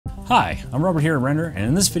Hi, I'm Robert here at Render, and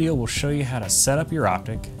in this video we'll show you how to set up your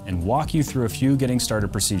optic and walk you through a few getting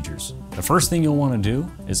started procedures. The first thing you'll want to do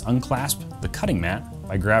is unclasp the cutting mat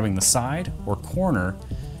by grabbing the side or corner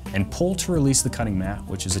and pull to release the cutting mat,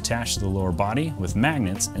 which is attached to the lower body with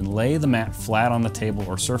magnets, and lay the mat flat on the table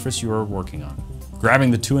or surface you are working on. Grabbing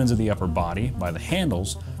the two ends of the upper body by the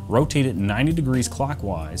handles, rotate it 90 degrees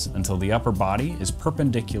clockwise until the upper body is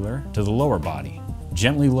perpendicular to the lower body.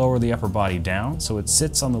 Gently lower the upper body down so it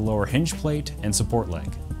sits on the lower hinge plate and support leg.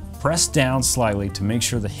 Press down slightly to make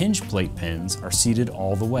sure the hinge plate pins are seated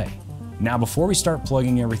all the way. Now before we start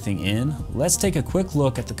plugging everything in, let's take a quick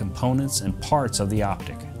look at the components and parts of the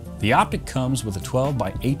optic. The optic comes with a 12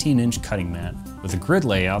 by 18 inch cutting mat with a grid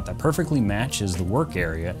layout that perfectly matches the work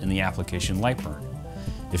area in the application LightBurn.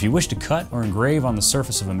 If you wish to cut or engrave on the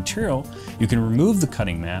surface of a material, you can remove the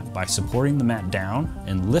cutting mat by supporting the mat down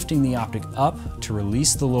and lifting the optic up to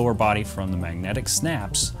release the lower body from the magnetic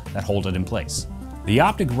snaps that hold it in place. The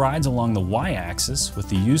optic rides along the y-axis with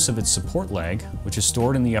the use of its support leg, which is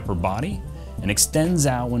stored in the upper body and extends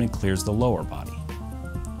out when it clears the lower body.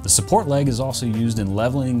 The support leg is also used in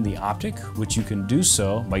leveling the optic, which you can do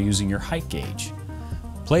so by using your height gauge.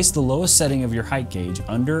 Place the lowest setting of your height gauge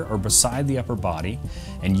under or beside the upper body,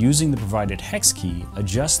 and using the provided hex key,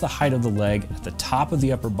 adjust the height of the leg at the top of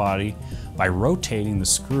the upper body by rotating the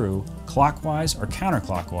screw clockwise or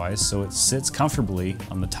counterclockwise so it sits comfortably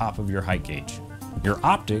on the top of your height gauge. Your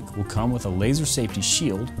optic will come with a laser safety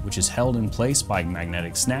shield, which is held in place by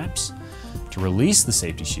magnetic snaps. To release the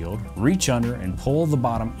safety shield, reach under and pull the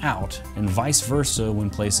bottom out, and vice versa when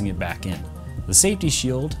placing it back in. The safety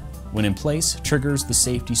shield, when in place, triggers the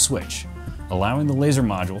safety switch, allowing the laser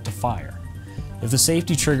module to fire. If the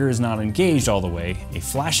safety trigger is not engaged all the way, a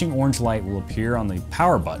flashing orange light will appear on the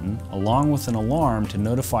power button along with an alarm to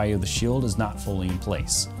notify you the shield is not fully in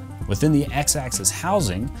place. Within the X-axis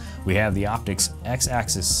housing, we have the optic's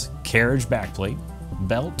X-axis carriage backplate,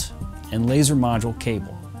 belt, and laser module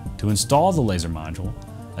cable. To install the laser module,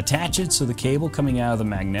 attach it so the cable coming out of the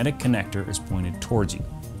magnetic connector is pointed towards you.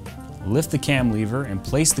 Lift the cam lever and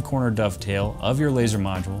place the corner dovetail of your laser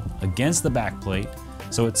module against the backplate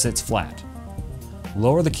so it sits flat.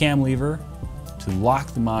 Lower the cam lever to lock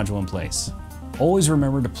the module in place. Always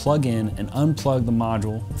remember to plug in and unplug the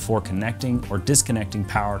module before connecting or disconnecting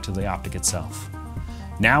power to the optic itself.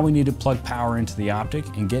 Now we need to plug power into the optic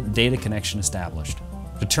and get data connection established.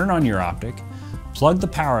 To turn on your optic, plug the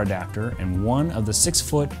power adapter and one of the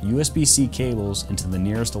 6-foot USB-C cables into the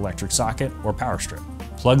nearest electric socket or power strip.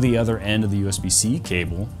 Plug the other end of the USB-C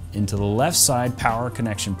cable into the left side power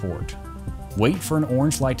connection port. Wait for an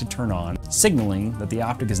orange light to turn on, signaling that the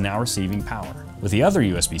optic is now receiving power. With the other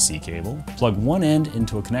USB-C cable, plug one end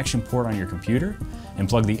into a connection port on your computer and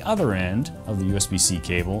plug the other end of the USB-C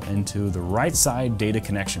cable into the right side data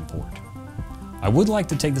connection port. I would like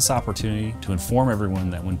to take this opportunity to inform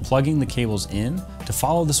everyone that when plugging the cables in, to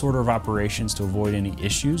follow this order of operations to avoid any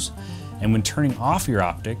issues, and when turning off your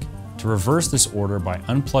optic, to reverse this order by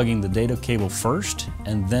unplugging the data cable first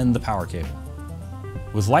and then the power cable.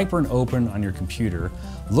 With LightBurn open on your computer,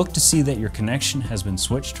 look to see that your connection has been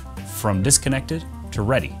switched from disconnected to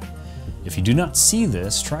ready. If you do not see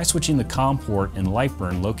this, try switching the COM port in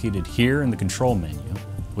LightBurn located here in the control menu.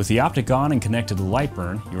 With the optic on and connected to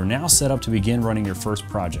LightBurn, you are now set up to begin running your first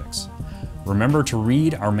projects. Remember to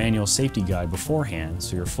read our manual safety guide beforehand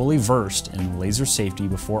so you're fully versed in laser safety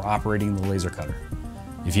before operating the laser cutter.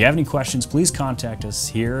 If you have any questions, please contact us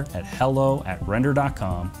here at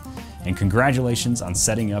hello@render.com, and congratulations on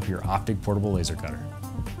setting up your Optic Portable Laser Cutter.